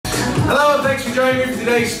Hello and thanks for joining me for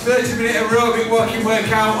today's 30-minute aerobic walking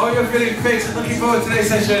workout. Hope you're feeling fit and looking forward to today's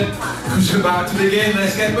session. We're about to begin,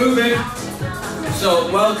 let's get moving.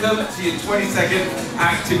 So welcome to your 20-second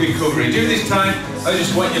active recovery. During this time, I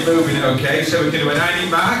just want you moving, okay? So we can do a 90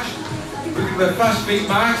 march. We can do a fast feet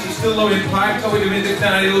march, it's still low impact. All we're doing is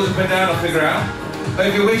 90 heels up and down off the ground. But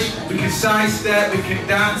if you wish, we can side step, we can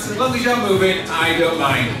dance. As long as you're moving, I don't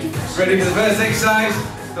mind. Ready for the first exercise?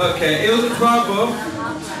 Okay, heels up to our bum.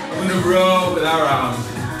 I'm going to row with our arms.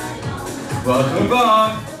 Welcome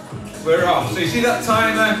aboard. We're off. So you see that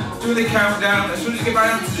timer, doing the countdown. As soon as you get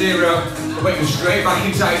back down to 0, we'll go straight back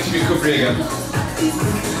into active recovery again.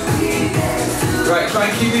 Right, try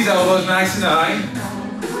and keep these elbows nice and high.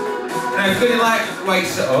 Now if you're feeling like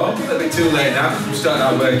weights at home, a little bit too late now because we're starting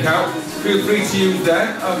our workout, feel free to use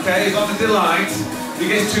them, okay, as long as they're light. If it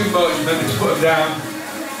gets too much, remember to put them down.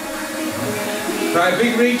 Right,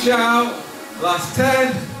 big reach out. Last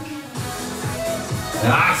 10.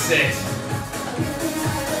 That's it.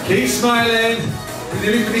 Keep smiling. We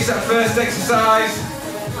nearly finished that first exercise.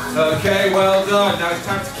 Okay, well done. Now it's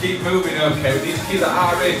time to keep moving. Okay, we need to keep that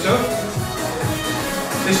heart rate up.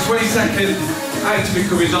 This 20-second active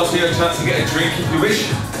recovery is also your chance to get a drink if you wish.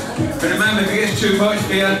 But remember, if it gets too much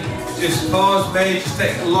for you, just pause, maybe just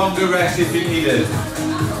take a longer rest if you need it.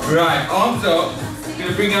 Right, arms up. We're going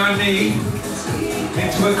to bring our knee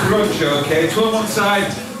into a crunch, okay? 2 on one side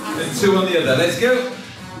and 2 on the other. Let's go.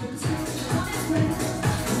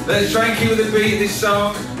 Let's try and keep with the beat of this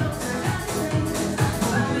song.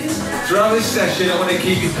 Throughout this session, I want to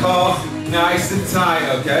keep your core nice and tight,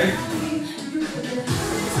 okay?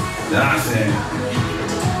 That's it.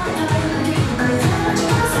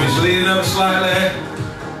 I'm just leaning over slightly.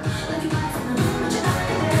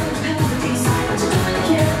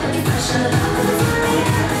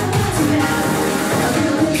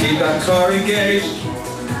 Keep that core engaged.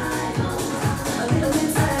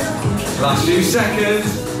 Last few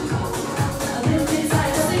seconds.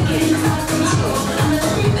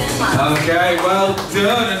 Okay, well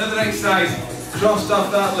done. Another exercise crossed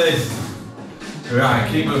off that list. Right,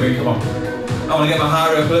 keep moving, come on. I want to get my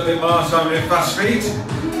heart up a little bit more, so I'm doing fast feet.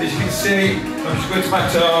 As you can see, I'm just going to my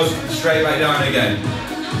toes, straight back down again.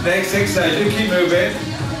 Next exercise, you keep moving.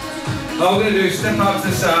 All we're going to do is step out to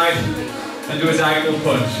the side and do a diagonal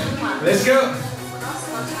punch. Let's go.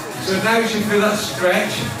 So now you should feel that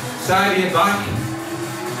stretch, side of your back.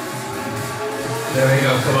 There we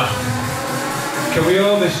go, come on. Can we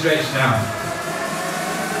overstretch now?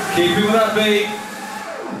 Keep it with that beat.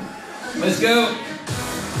 Let's go.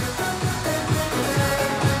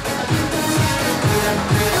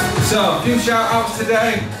 So, a few shout outs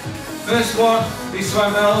today. First one is to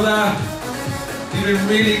Imelda. You've been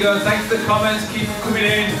really good. Thanks for the comments, keep them coming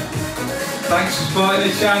in. Thanks for supporting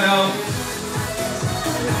the channel.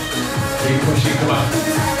 Keep pushing, come on.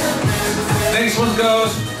 Next one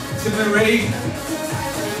goes to Marie.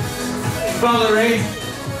 Valerie.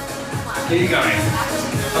 Keep going.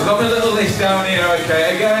 I've got my little list down here,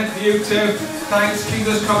 okay. Again, for you two, thanks, keep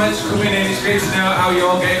those comments coming in. It's great to know how you're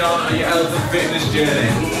all getting on your health and fitness journey.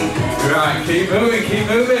 Right, keep moving, keep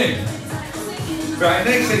moving. Right,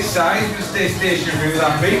 next exercise, we're going to stay stationary with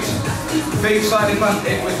our feet. Feet slightly past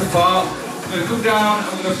hip width apart. I'm going to come down,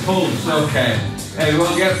 I'm going to pulse, okay.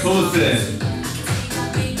 Everyone get pulse to this.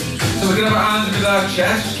 So we're going to have our hands with our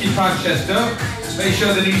chest, just keep our chest up. Make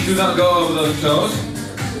sure the knees do not go over those toes.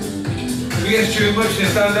 If it gets too much, you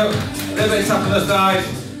stand up, a little bit tap on the thighs,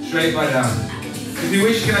 straight back down. If you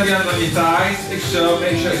wish, you can have your hands on your thighs. If so,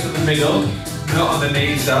 make sure it's in the middle, not on the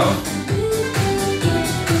knee itself.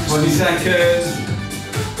 20 seconds.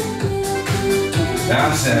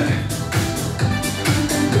 That's it.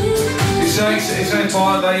 It's so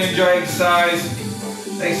important that you enjoy exercise.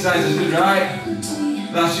 Exercise is good, right?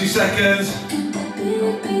 Last few seconds.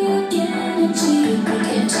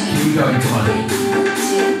 Keep going, come on.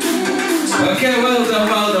 Okay, well done,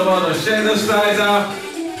 well done, well done. Shake those thighs out.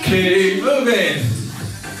 Keep moving.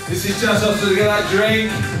 This is just also to get that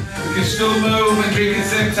drink. We can still move and drink at the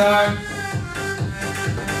same time.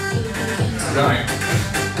 Right.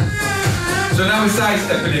 So now we're side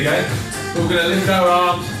stepping again. We're going to lift our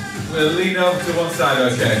arms. We're going to lean over to one side,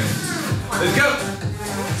 okay. Let's go.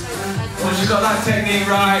 Once you've got that technique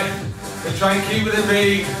right, we'll try and keep with the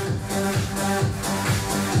beat.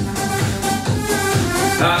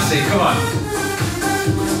 That's it, come on.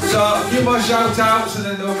 So a few more shout outs and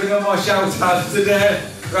then there'll be no more shout outs today.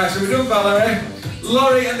 Right, so we're doing Valerie.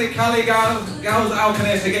 Laurie and the Cali gals, how can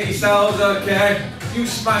I say get yourselves, okay? You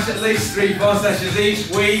smash at least 3-4 sessions each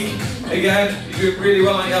week. Again, you're doing really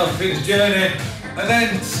well on your health fitness journey. And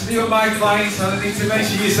then, you and my clients, I need to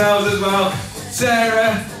mention yourselves as well.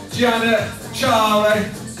 Sarah, Janet, Charlie,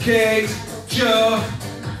 Kate, Joe.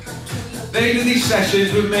 They do these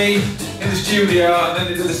sessions with me in the studio, and then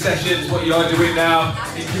they do the sessions, what you're doing now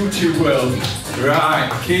in YouTube world. Right,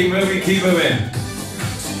 keep moving, keep moving.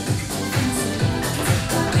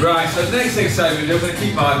 Right, so the next exercise we're going to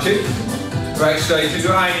keep marching. Right, so you can do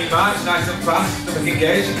high knee march, nice and fast, to make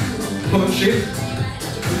engage, punch it.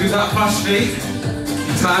 Because that fast feet,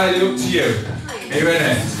 entirely up to you. Are you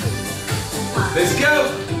ready? Let's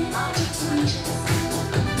go!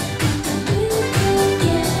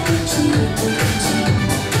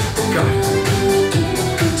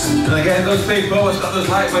 And again, those people who've got those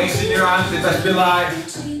light weights in your hands, they best be light.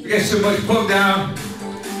 If you get so much, put down. You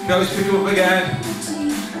can always pick them up again.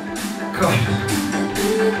 Come on.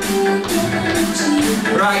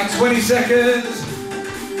 Right, 20 seconds.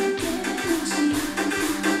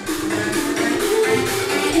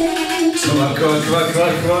 Come on, come on, come on, come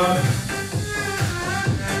on, come on.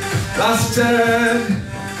 Last turn.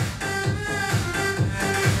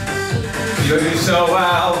 You're doing so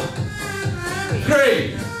well.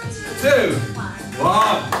 3, 2,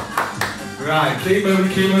 1. Right, keep moving,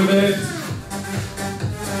 keep moving.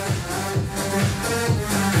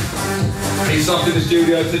 He's off in the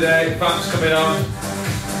studio today, fans coming on.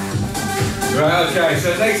 Right, okay,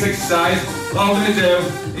 so next exercise, all we're going to do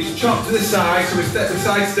is chop to the side, so we step the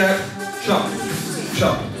side step, chop,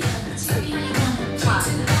 chop.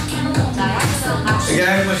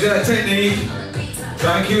 Again, once you get that technique,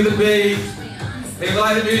 try and cue the beat. If you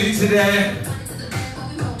like the music today,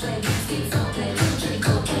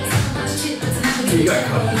 you got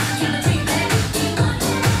it.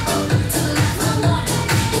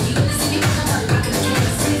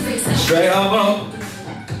 Straight arm up,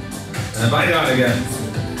 and then back down again.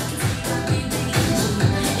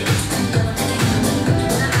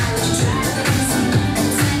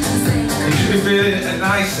 You should be feeling a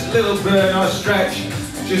nice little burn or stretch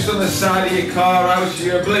just on the side of your core, out to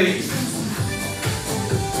your obliques.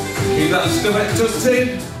 Keep that stomach tucked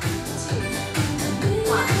in.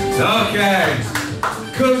 Okay.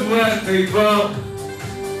 Good work, people.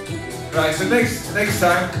 Right, so next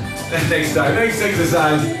exercise,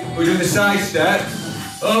 we're doing the side step,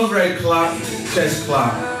 overhead clap, chest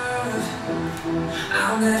clap.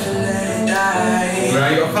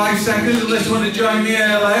 Right, you've got 5 seconds unless you want to join me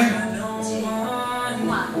early.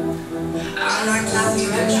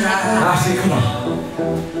 That's it, come on.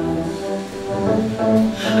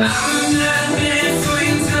 I'm not meant for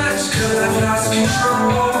your touch, 'cause I've lost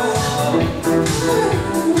control.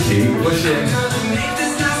 Keep pushing.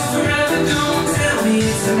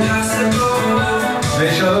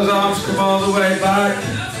 Make sure those arms come all the way back.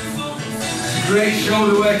 Great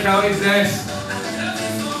shoulder workout is this.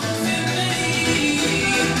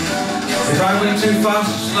 If I went too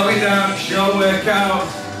fast, slow it down, shoulder workout.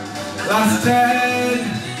 Last 10.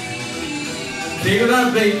 Keep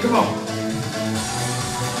that beat, come on.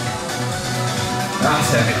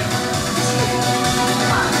 That's it.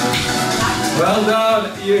 Well done,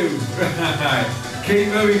 you. Keep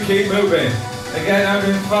moving, keep moving. Again, I'm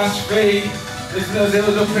in fast feet. Lifting those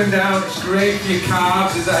heels up and down. It's great for your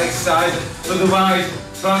calves as that exercise. Otherwise,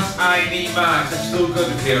 fast high knee march. That's still good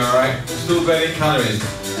for you, alright? Still burning calories.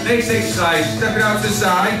 Next exercise, stepping out to the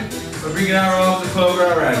side. We're bringing our arms up over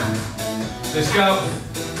our head. Let's go.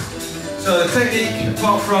 So the technique,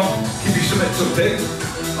 apart from keep your stomach tucked in,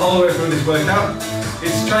 all the way through this workout,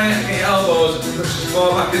 is trying to get your elbows and push as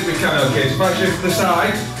far back as we can, okay? So back shift to the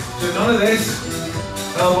side, so none of this,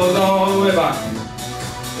 elbows all the way back.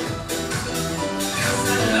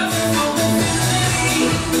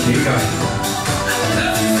 Keep going.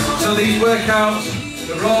 So these workouts,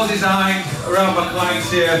 they're all designed around my clients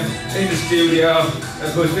here in the studio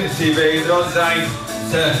at Bush Fitness TV. They're all designed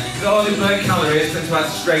to not only burn calories, but to add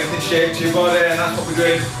strength and shape to your body, and that's what we're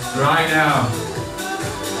doing right now.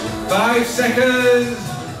 5 seconds.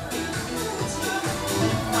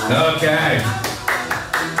 Okay.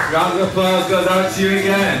 Round of applause goes out to you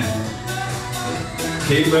again.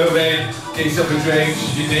 Keep moving. Get yourself a drink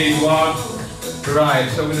if you need one. Right,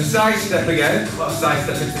 so we're going to side step again. A lot of side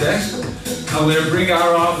stepping today. And we're going to bring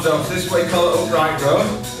our arms up. So this is what you call it upright row.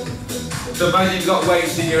 So imagine you've got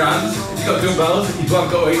weights in your hands. If you've got dumbbells, you've got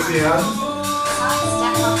weights in your hands.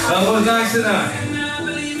 Elbows nice and high.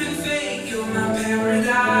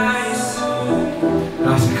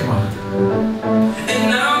 That's it, come on.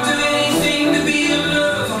 And I'll do anything to be your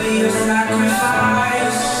love, be your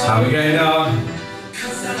sacrifice. How are we getting on?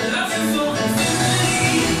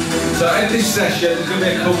 So in this session, there's going to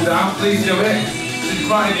be a cool down. Please do it. This is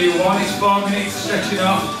quite a new one. It's 4 minutes stretching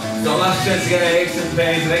off. You've got last chance to get aches and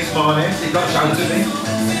pains the next morning. So you've got to shout at me.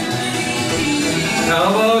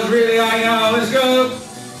 Elbows really high now, let's go.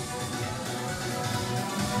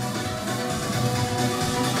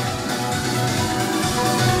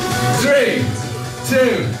 3,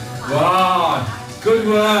 2, 1. Good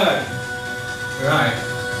work. Right,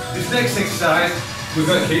 this next exercise, we're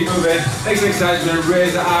going to keep moving. Next exercise, we're going to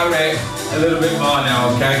raise the heart rate a little bit more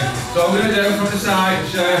now, okay? So I'm going to do it from the side,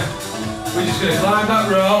 we're just going to climb that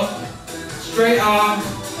rope, straight arms,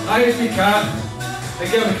 high as we can.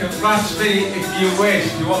 Again, we can fast feet if you wish,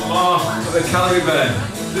 if you want more of the calorie burn.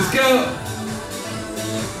 Let's go.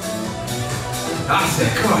 That's it,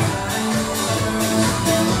 come on.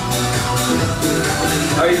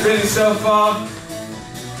 How are you feeling so far?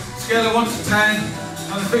 Scale of 1 to 10.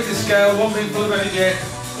 On the fitness scale, 1 being full of energy,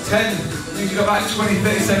 10 means you've got about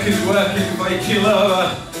 20-30 seconds working before you keel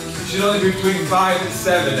over. You should only be between 5 and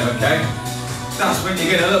 7, okay? That's when you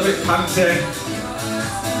get a little bit panty.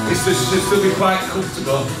 It's just to be quite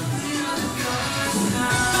comfortable.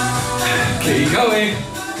 Keep going.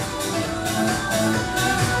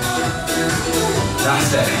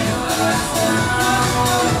 That's it.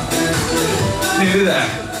 Nearly there.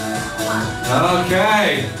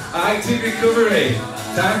 Okay, active recovery.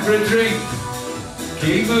 Time for a drink.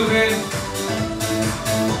 Keep moving.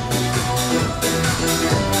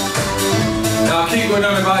 Now keep going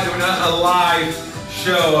on about doing a live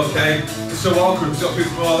show, okay? It's so awkward, we've got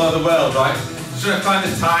people from all over the world, right? Just trying to find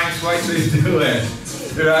the time so actually do it.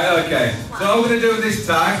 Right, okay. So what we're going to do this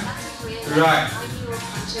time, right.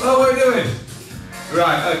 Oh, what are we doing?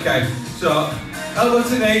 Right, okay. So, elbow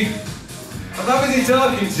to knee. I'm not busy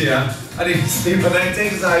talking to you. I didn't see what the next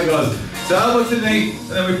exercise was. So elbow to knee, and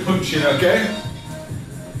then we punch in, okay?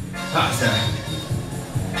 That's it.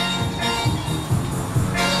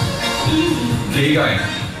 Keep going.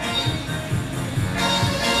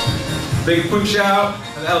 Big punch out,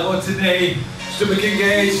 and elbow to knee, stomach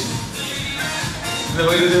engaged. And then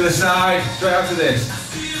we're going to do the side, straight out to this.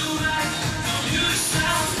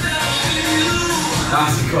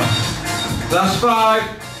 That's it, come on. Last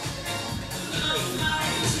 5.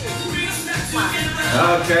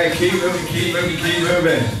 Okay, keep moving, keep moving, keep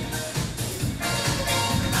moving.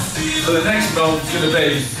 So the next move's going to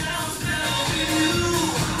be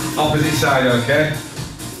opposite side, okay?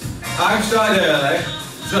 I've started early,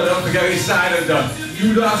 so don't forget which side I've done.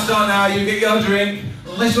 You don't have to start now, you get your drink.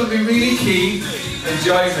 Unless you want to be really keen, then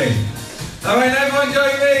join me. Alright, everyone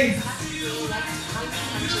join me!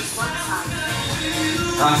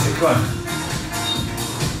 That's it, come on.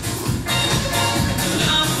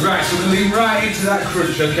 Right, so we're going to lean right into that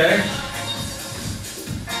crunch, okay?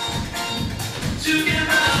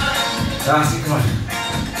 That's it, come on.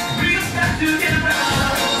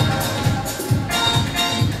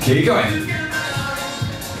 Keep going.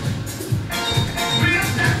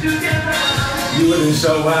 You were doing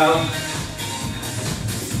so well.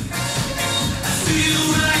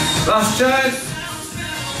 Last 10.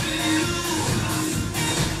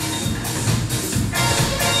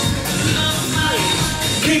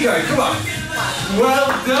 Keep going, come on. Well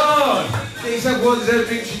done. Get yourself one of those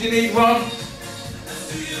drinks, you need one.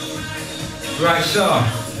 Right, so,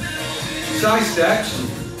 side steps.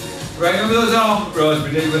 Right, remember those arm rows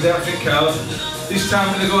we did with the African curls? This time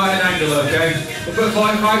we're going to go at an angle, okay? We'll put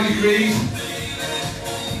 45 degrees.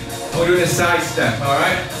 And we're doing a side step,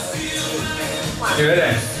 alright? You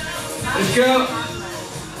ready? Let's go.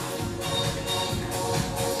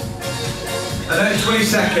 And then in 20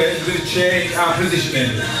 seconds, we're going to change our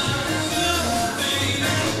positioning.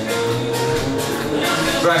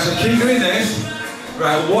 Right, so keep doing this.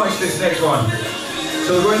 Right, watch this next one.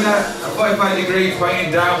 So we're going at a 45 degree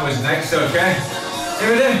pointing downwards next, okay?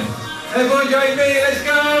 You ready? Everyone join me, let's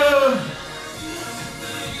go!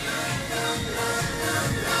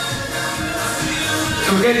 So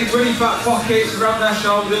we're getting 20 fat pockets around our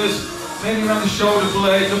shoulders, mainly around the shoulder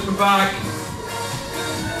blades, upper back.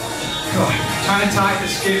 Come on, trying to tighten the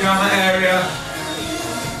skin around that area.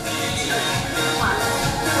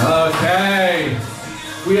 Okay,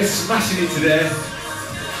 we are smashing it today.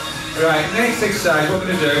 Right, next exercise, what we're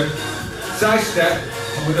going to do, side step,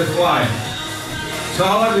 and we're going to fly. So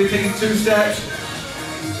all I'm going to be taking 2 steps.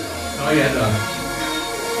 Oh yeah, no.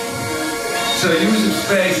 So use some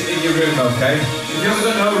space in your room, okay? If you haven't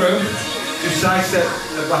got no room, just side step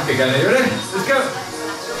and back again. Are you ready? Let's go.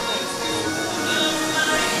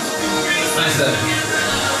 Nice then.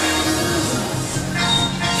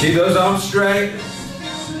 Keep those arms straight.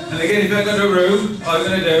 And again, if you haven't got no room, all you're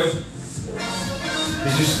going to do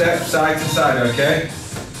is just step side to side, okay?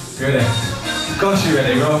 You ready? Of course you're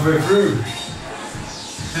ready, we're halfway through.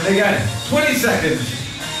 And again, 20 seconds.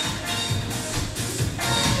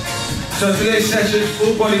 So today's session,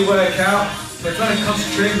 full body workout. We're trying to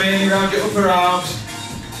concentrate mainly around your upper arms,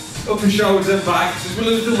 upper shoulders and back. So as we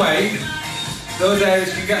lose the weight, those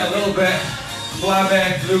areas can get a little bit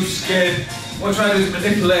flabby, loose skin. What we're trying to do is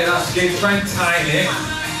manipulate that skin, try and tighten it.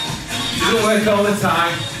 It doesn't work all the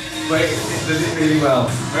time, but it does it really well.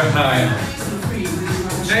 Right.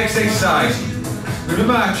 Next exercise. We're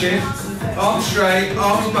marching, arms straight,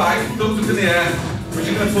 arms back, thumbs up in the air. We're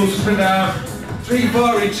just going to pull up and down,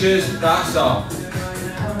 3-4 inches, that's all.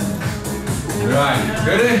 Right,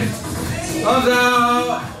 ready? Arms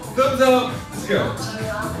out, thumbs up, let's go.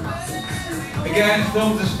 Again,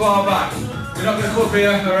 thumbs as far back. We're not going to come up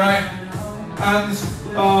here, alright? Hands,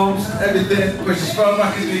 arms, everything, push as far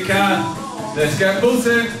back as we can. Let's get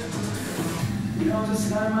pulsing.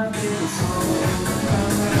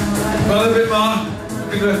 A little bit more.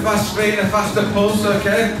 We're going to do a fast beat and a faster pulse,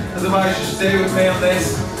 okay? Otherwise, just stay with me on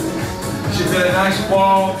this. You should feel a nice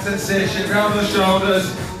warm sensation around the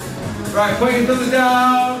shoulders. Right, put your thumbs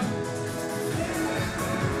down.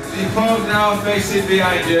 So your palms now facing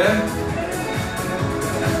behind you.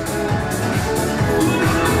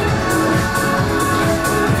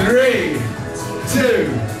 3,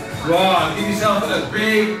 2, 1. Give yourself a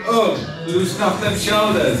big hug. Loosen off them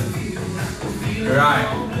shoulders. Right.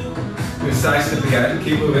 Good side step again.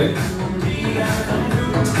 Keep moving.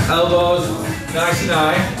 Elbows nice and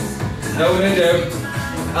high. Know what we're going to do.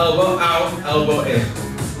 Elbow out, elbow in.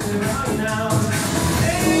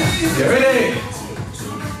 Get ready.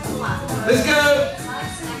 Let's go.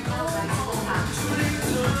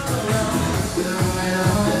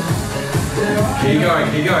 Keep going,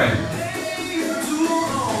 keep going.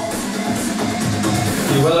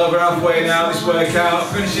 You're well over halfway now, this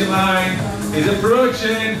workout. Finishing line is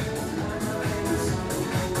approaching.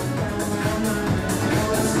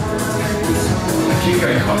 Keep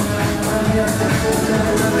going, come on.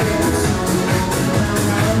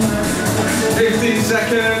 15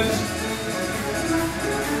 seconds.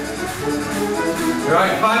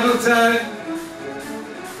 Right, final 10.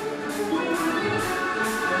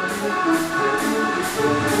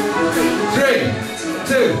 3,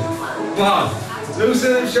 2, 1.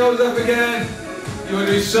 Loosen them shoulders up again. You will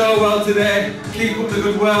do so well today. Keep up the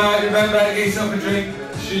good work. Remember to get yourself a drink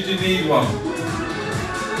should you need one.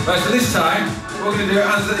 Right, so this time, what we're going to do,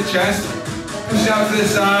 hands at the chest, pushing out to the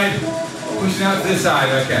side, pushing out to the side,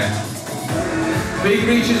 okay. Big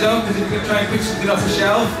reaches up as if you're going to try and pick something off the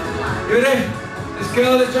shelf. You ready? Let's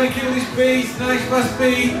go, let's try and keep this beat, nice fast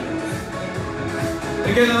beat.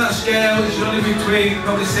 Again on that scale, it should only be between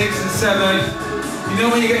probably 6 and 7. You know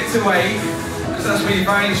when you get to 8, because that's when you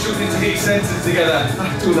find you're struggling to get your sentences together.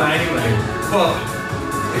 I do that anyway. But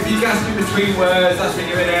if you're gasping between words, that's when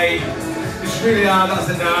you're in 8. If it's really hard, that's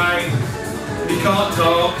a 9. If you can't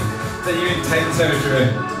talk, then you're in 10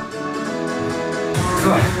 territory.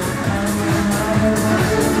 Come on.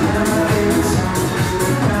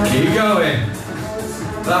 Keep going.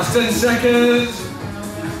 Last 10 seconds.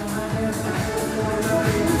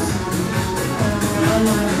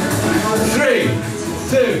 3,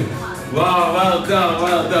 2, wow, well done,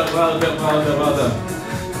 well done, well done, well done, well done.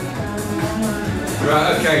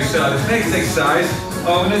 Right, okay, so this next exercise,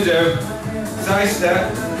 all I'm going to do, side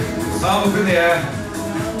step, arm up in the air,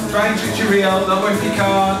 try and touch your reel, not if you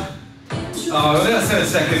can't. Oh, well, that's 10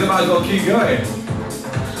 seconds, I might as well keep going.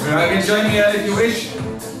 Right, you can join me if you wish.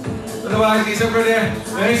 Otherwise, get yourself ready.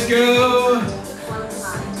 Let's go.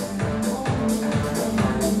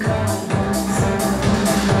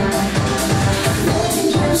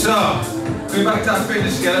 So, going back to our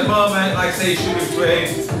fitness scale at the moment, like I say, you should be between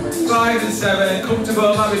 5 and 7,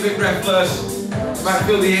 comfortable, might be a bit breathless. You might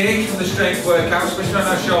feel the ache from the strength workout, especially on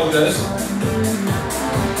our shoulders.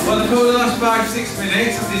 But over the last 5-6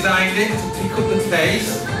 minutes, I've designed it to pick up the pace,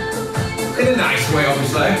 in a nice way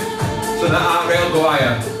obviously, so that heart rate will go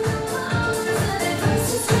higher.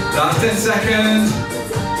 Last 10 seconds.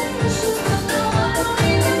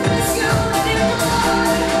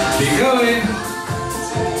 Keep going.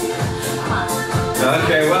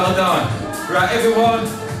 Okay, well done. Right, everyone,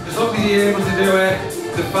 as long as you're able to do it,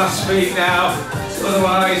 the fast feet now.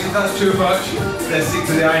 Otherwise, if that's too much, then stick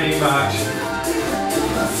to the ironing march.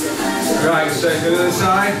 Right, so go to the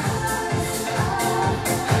side.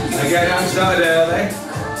 Again, I started early.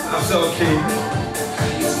 I'm so keen.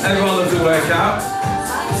 Everyone loves the workout.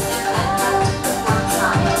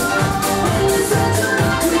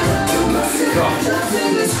 Go on.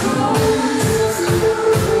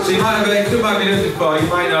 So you might have, if you might be doing it before, you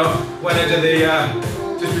might know when I do the,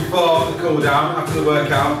 just before the cool down, after the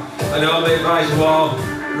workout, I normally advise you all,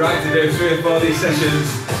 right, to do 3 or 4 of these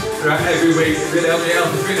sessions, right, every week. It really helps your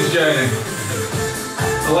healthy fitness journey,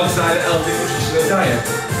 alongside a healthy nutritional diet.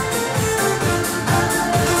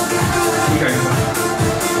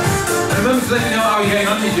 how you're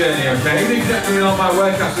getting on your journey, okay? Even if you're not doing all my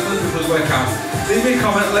workouts and other people's workouts, leave me a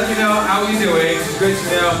comment, let me know how you're doing. It's great to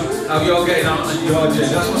know how you're getting on your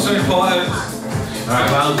journey. That's what's so important.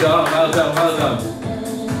 Alright, well done, well done, well done.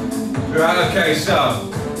 Right, okay, so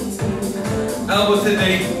elbow to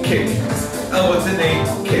knee, kick. Elbow to knee,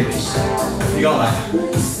 kick. You got that?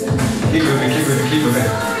 Keep moving, keep moving, keep moving.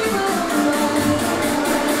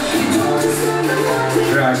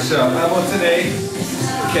 Right, so elbow to knee,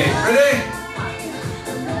 kick. Ready?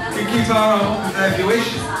 You can keep our arm up there if you wish.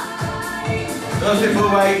 Don't lift the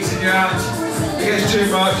weights in your hands. If it gets too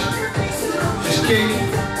much, just kick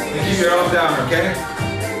and keep your arm down, okay?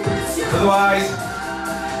 Otherwise,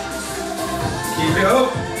 keep it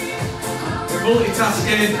up. We're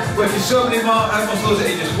multitasking, working so many more muscles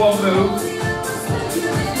in just one move.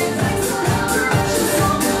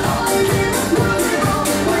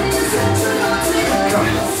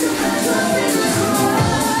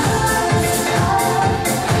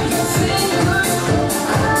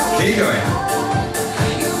 Keep going.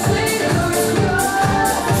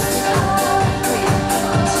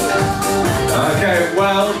 Okay,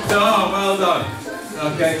 well done, well done.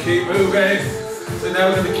 Okay, keep moving. So now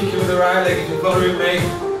we're going to be kicking with the right leg if you're following me.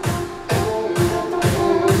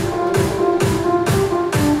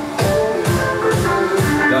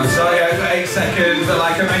 I'm sorry over 8 seconds, but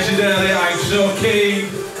like I mentioned earlier, I'm so keen.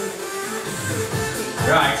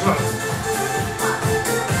 Right, come on.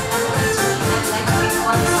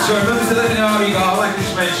 So remember to let me know how you got, like I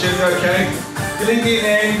just mentioned, okay? You're linking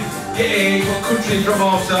in, your age, what country you're from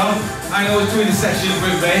also. I know who's doing the sessions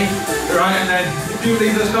with me, right? And then if you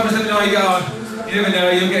leave those comments, let me know how you got on. You never know,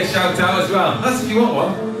 you'll get a shout out as well. That's if you want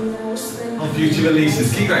one. On future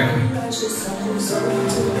releases. Keep going.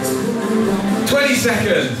 20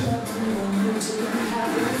 seconds.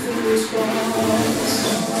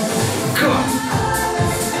 Come on.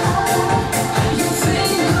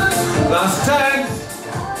 Last 10.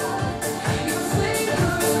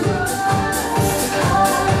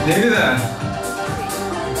 Nearly there.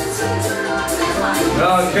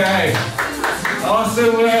 Okay.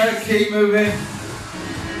 Awesome work. Keep moving.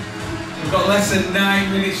 We've got less than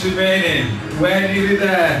 9 minutes remaining. We're nearly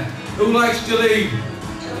there. Who likes to lead?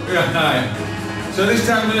 Right. So this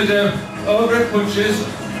time we're going to do overhead punches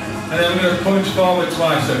and then we're going to punch forward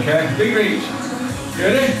twice, okay? Big reach. You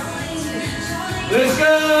ready? Let's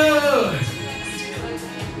go!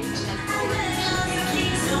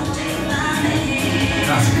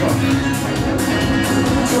 That's good.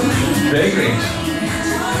 Big reach.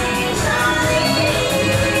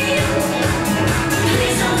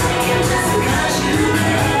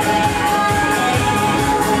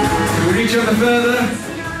 Reach on the further.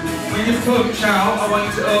 When you punch out, I want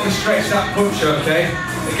you to overstretch that punch, okay?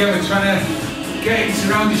 Again, we're trying to get it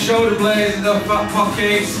around your shoulder blades and those fat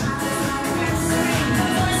pockets.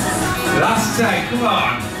 Last 10, come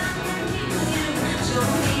on.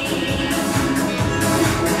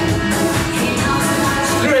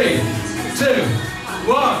 Three, two,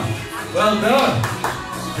 one. Well done.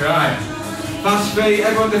 Right. Fast feet,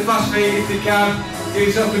 everyone do fast feet if you can. Give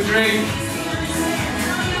yourself a drink.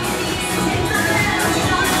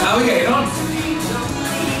 How are we getting on?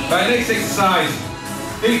 Right, next exercise.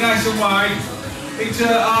 Feet nice and wide. Into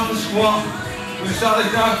half a squat. We're going to start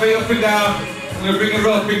lifting our feet up and down. We're going to bring a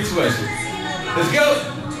rope into us. Let's go.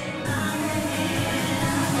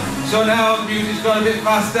 So now the music's gone a bit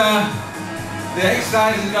faster. The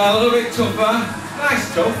exercise has got a little bit tougher.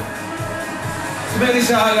 Nice tough. To make this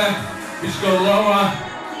harder, we just go lower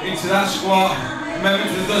into that squat. Remember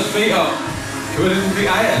to lift those feet up. Go a little bit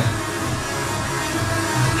higher.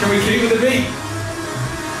 Can we keep with the beat?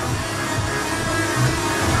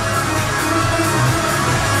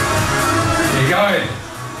 Keep going.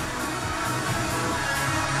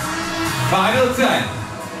 Final 10.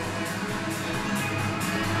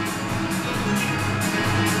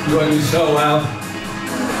 You're going to do so well.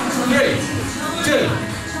 3, 2,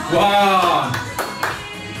 1.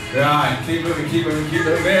 Right, keep moving, keep moving, keep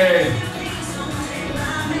moving.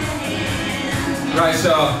 Right,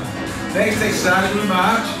 so next exercise we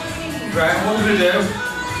march. Right, and what we're going to do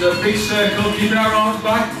is a big circle, keeping our arms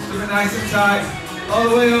back, keeping it nice and tight, all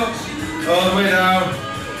the way up, all the way down,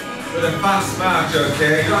 with a fast march,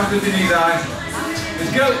 okay? You don't have to do your knees high.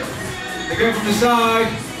 Let's go. Again from the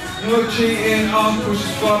side, no cheating, arm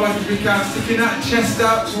pushes forward as we can, sticking that chest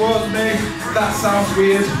out towards me. That sounds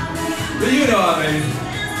weird, but you know what I mean.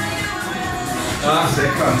 That's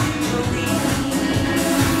it, come on.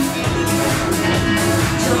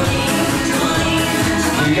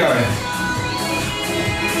 Keep going.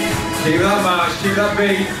 Keep that march, keep that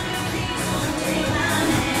beat.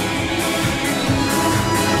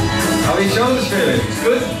 How are are your shoulders feeling?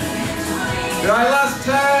 Good? Right, last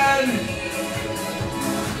 10.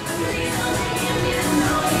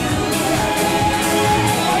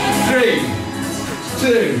 3,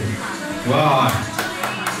 2, 1.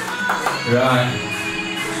 Right.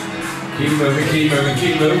 Keep moving, keep moving,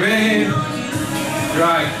 keep moving.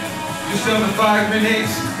 Right. Just over 5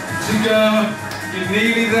 minutes to go. You're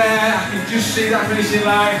nearly there. I can just see that finishing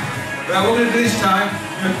line. Right, what we're going to do this time,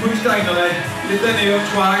 I'm going to push diagonally, lift the knee up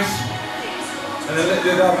twice, and then lift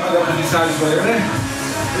the opposite side as well. Ready?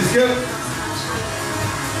 Let's go.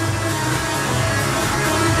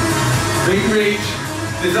 Big reach.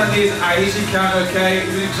 Lift that knee as high as you can, okay?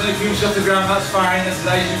 If it's only a few inches off the ground, that's fine. That's as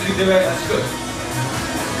high as you can do it. That's good.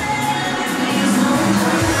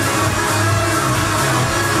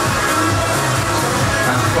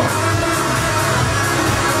 That's fun.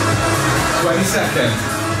 20 seconds.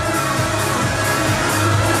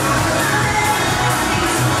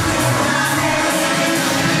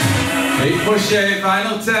 Keep pushing.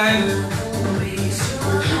 Final 10.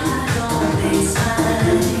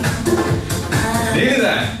 Nearly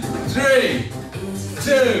there. 3,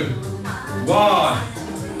 2, 1.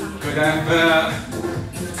 Good effort.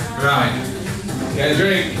 Right. Get a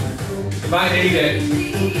drink. You might need it.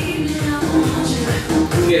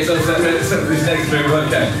 Yes, I'll set this next move.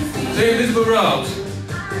 Okay. So your invisible ropes.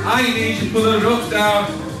 I need you to pull those ropes down.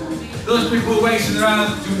 Those people waiting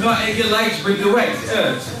around, do not ache your legs with the weight. It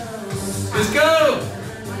hurts. Let's go.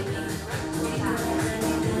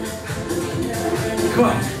 Come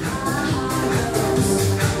on.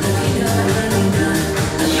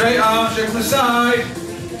 Straight arm, straight from the side.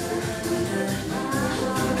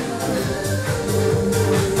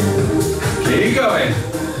 Keep going.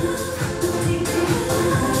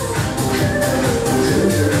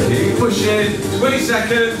 Keep pushing. 20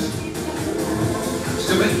 seconds.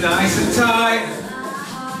 Stomach nice and tight.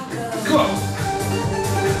 Come on.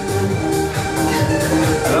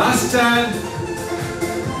 Last 10.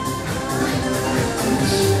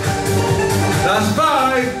 Last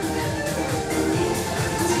 5.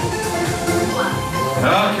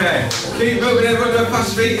 Okay, keep moving, everyone go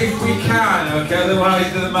fast feet if we can, okay,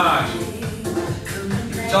 otherwise do the march.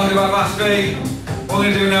 Talking about fast feet, what we're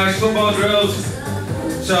going to do now is football drills.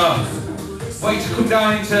 So, I want you to come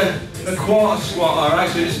down into a quarter squat, alright,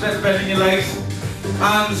 so just bending your legs,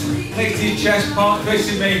 hands next to your chest, palm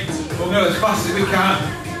facing me, we'll go as fast as we can.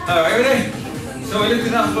 Alright, ready? So we're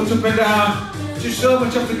lifting that foot up and down, just so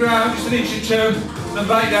much off the ground, just an inch or two, and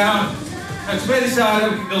back down. And to make this harder,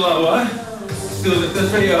 we can go lower. Still lift the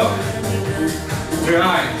feet up.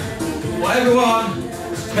 Right. Well, everyone,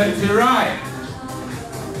 turn to the right.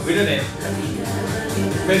 We've done it.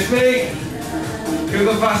 Face me. Can we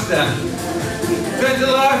go faster? Turn to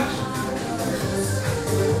the left.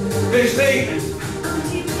 Face me.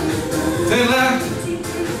 Turn left.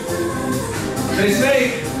 Face me.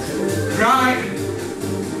 Right.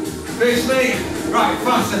 Face me. Right,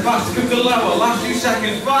 faster, faster. Come to the lower. Last 2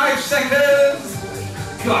 seconds. 5 seconds.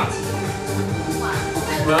 Come on.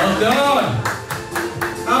 Well done!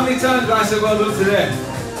 How many times have I said well done today?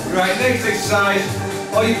 Right, next exercise,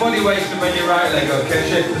 all your body weight's going to be on your right leg, okay?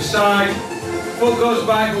 Shape to the side, foot goes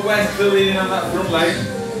back, but we're still leaning on that front leg.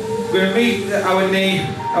 We're going to meet our knee,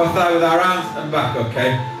 our thigh with our hands and back,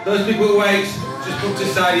 okay? Those people with weights, just put to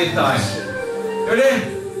the side of your thighs. Ready?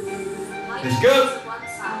 Let's go!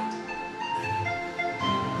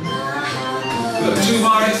 We've got 2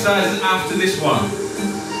 more exercises after this one.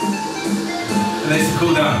 Let's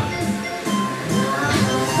cool down.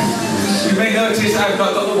 You may notice I've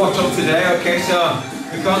not got the watch on today, okay, so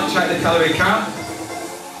we can't check the calorie count.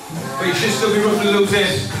 But you should still be roughly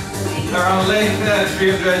losing around late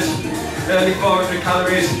 300, early 400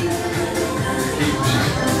 calories. Keep pushing.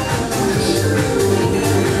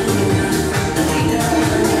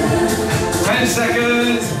 Ten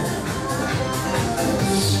seconds.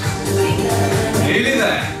 Nearly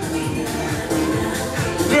there.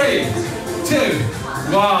 3, 2,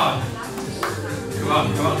 1. Come on,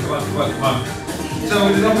 come on, come on, come on, come on. So we're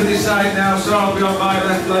on the opposite side now, so I'll be on my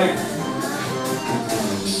left leg.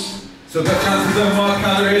 So I've got a chance to burn more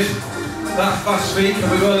calories. That fast feet, can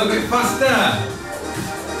we go a little bit faster?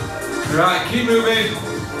 Right, keep moving.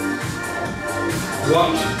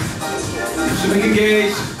 Watch. So we can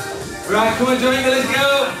engage. Right, come on, join me, let's go.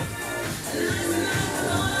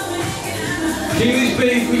 Keep this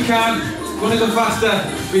speed if we can. Want to go faster?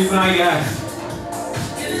 Be my guest.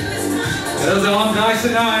 Get those arms nice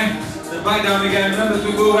and high. Then back down again. Remember to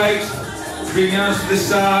move weights. Bring your hands to this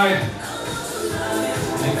side.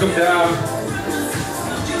 And come down.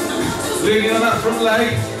 Leaning on that front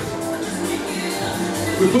leg.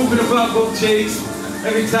 We're pumping up our butt cheeks.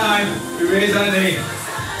 Every time we raise our knee.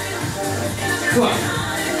 Come on.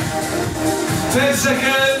 10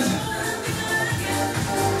 seconds.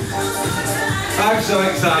 I'm so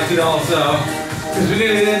excited also, because we're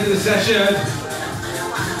nearly at the end of the session.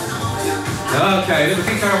 Okay, then we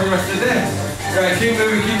can carry on the rest of the day. Right, keep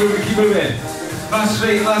moving, keep moving, keep moving. Fast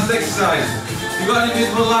feet, last exercise. You've got an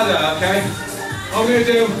invisible ladder, okay? All we're going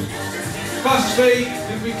to do, fast feet,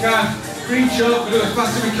 if we can. Reach up, we'll do as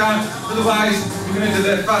fast as we can. Otherwise, we're going to do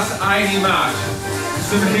the fast ID march.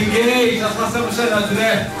 So we can engage, that's last time we said that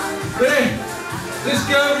today. Ready? Let's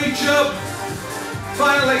go, reach up.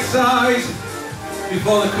 Final exercise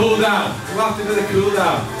before the cool down. We'll have to do the cool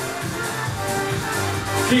down.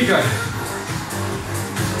 Keep going.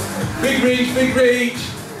 Big reach, big reach.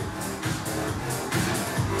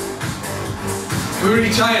 Can we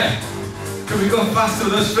reach higher? Can we go faster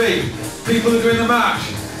with those feet? People are doing the march.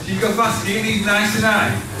 You go faster, you need nice and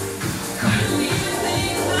high.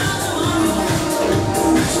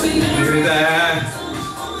 Nearly there.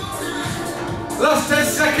 Last 10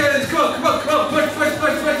 seconds. Come on, come on, come on. Push, push,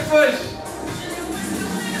 push, push, push.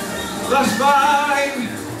 Last 5.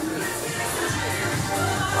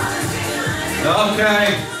 Okay.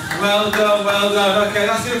 Well done, well done. Okay,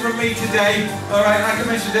 that's it from me today. Alright, like I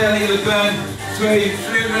mentioned earlier, you'll burn between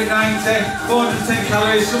 390, 410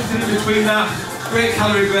 calories, something in between that. Great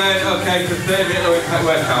calorie burn, okay, for 30-minute low impact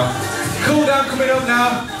workout. Cool down coming up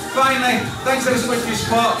now. Finally, thanks ever so much for your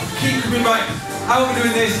support. Keep coming back. How are we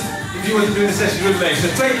doing this if you want to do the session with me? So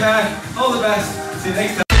take care, all the best, see you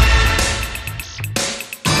next time.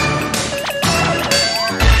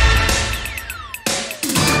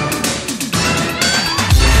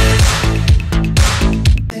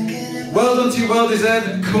 Well done to you, well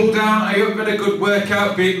deserved. Cool down. I hope you've had a good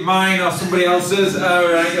workout, be it mine or somebody else's.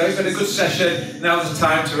 Alright, I hope you've had a good session. Now's the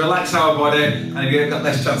time to relax our body and you've got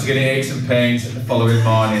less chance of getting aches and pains the following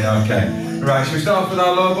morning. Okay. Right, shall we start off with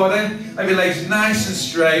our lower body? Have your legs nice and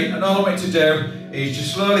straight, and all I want you to do is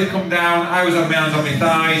just slowly come down. I always have my hands on my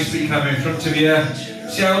thighs, but you can have them in front of you.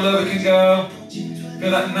 See how low we can go?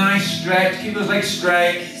 Feel that nice stretch. Keep those legs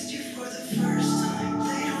straight.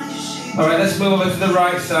 Alright, let's move over to the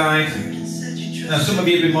right side. Now some of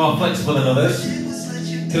you will be more flexible than others.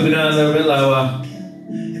 Feel it down a little bit lower.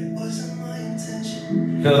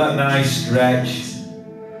 Feel that nice stretch.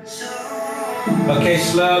 Okay,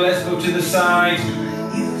 slow, let's move to the side.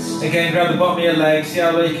 Again, grab the bottom of your legs, see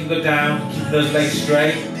how low you can go down. Keep those legs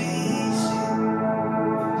straight.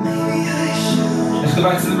 Let's go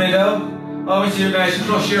back to the middle. Over to your nice,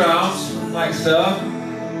 cross your arms, like so.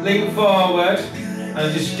 Lean forward.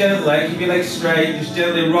 And just gently, keep your legs straight, just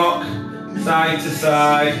gently rock side to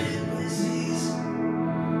side.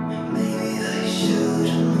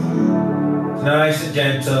 Nice and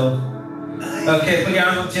gentle. Okay, put your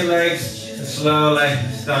hands onto your legs and slowly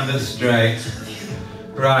stand up straight.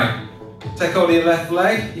 Right, take hold of your left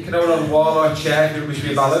leg. You can hold on a wall or a chair if you wish to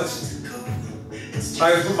be balanced.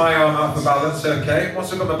 I will put my arm out for balance, okay?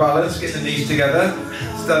 Once I've got my balance, get the knees together.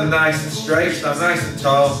 Stand nice and straight, stand nice and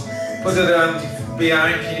tall. Put the hand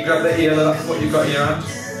behind, can you grab the heel of that foot you've got in your hand?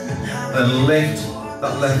 And lift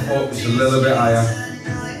that left foot just a little bit higher.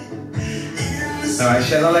 Alright,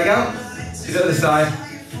 share that leg out. To the other side.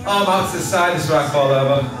 Arm out to the side, this is where I fall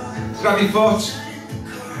over. So grab your foot.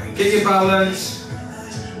 Get your balance.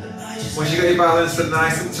 Once you've got your balance, stand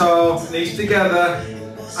nice and tall. Knees together.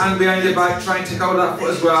 Hand behind your back, try and take hold of that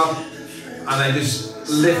foot as well. And then just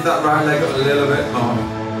lift that right leg up a little bit more.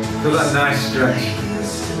 Feel that nice stretch.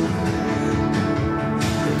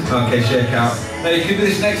 Okay, shake out. Now you can do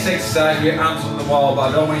this next exercise with your hands on the wall, but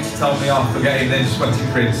I don't want you to tell me off for getting them sweaty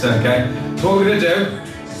prints, okay? So what we're going to do,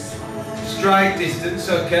 stride distance,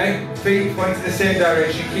 okay? Feet point in the same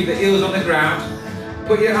direction, keep the heels on the ground.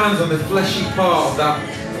 Put your hands on the fleshy part of that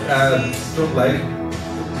front leg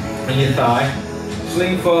and your thigh. Just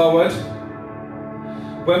lean forward.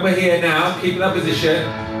 When we're here now, keep in that position,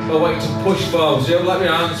 I want you to push forward. So overlap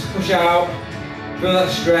your hands, push out, feel that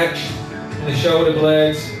stretch in the shoulder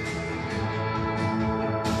blades.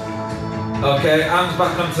 Okay, hands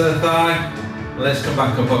back onto the thigh. Let's come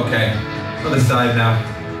back up, okay. Other side now.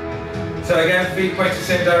 So again, feet point in the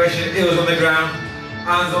same direction, heels on the ground,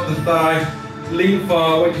 hands on the thigh, lean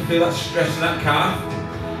forward, you feel that stretch in that calf.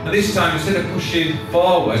 And this time, instead of pushing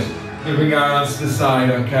forward, we bring our hands to the side,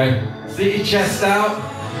 okay? Stick your chest out.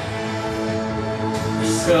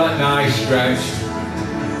 Feel that nice stretch.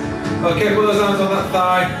 Okay, put those hands on that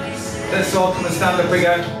thigh. Let's all come and stand up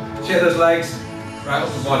again. Shake those legs. Right,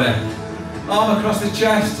 up the body. Arm across the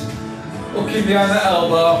chest. Hooking behind the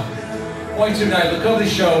elbow. Want you to now look over the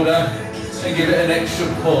shoulder and give it an extra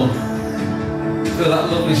pull. Feel Feel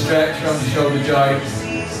that lovely stretch around the shoulder joints.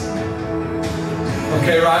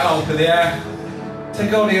 Okay, right arm for the air.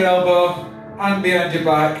 Take hold of your elbow, hand behind your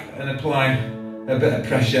back, and apply a bit of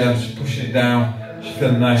pressure, just pushing it down. Just feel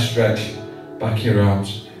a nice stretch, back of your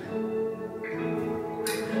arms.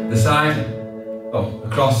 The side, oh,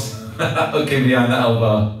 across, okay, behind the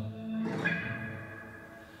elbow.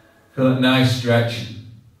 Feel that nice stretch.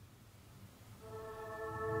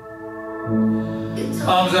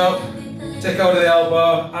 Arms up, take hold of the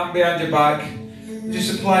elbow, hand behind your back.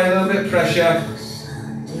 Just apply a little bit of pressure.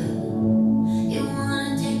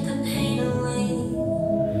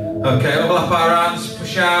 Okay, overlap our hands,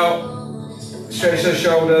 push out, stretch those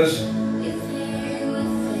shoulders.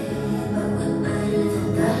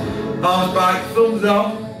 Arms back, thumbs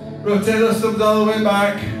up, rotate those thumbs all the way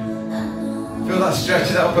back. Feel that stretch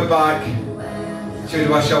in the upper back. Should we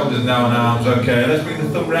do our shoulders now and arms? Okay, let's bring the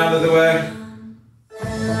thumb round the other way.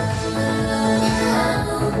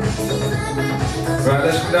 Right,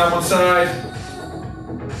 let's go down one side.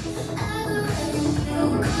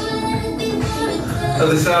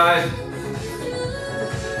 Other side.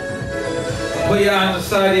 Put your hand on the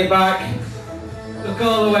side of your back. Look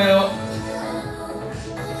all the way up.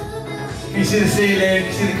 Can you see the ceiling? Can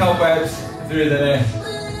you see the cobwebs through there?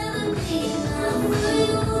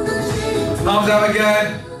 Arms out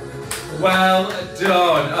again. Well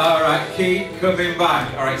done. Alright, keep coming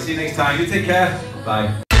back. Alright, see you next time. You take care.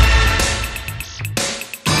 Bye.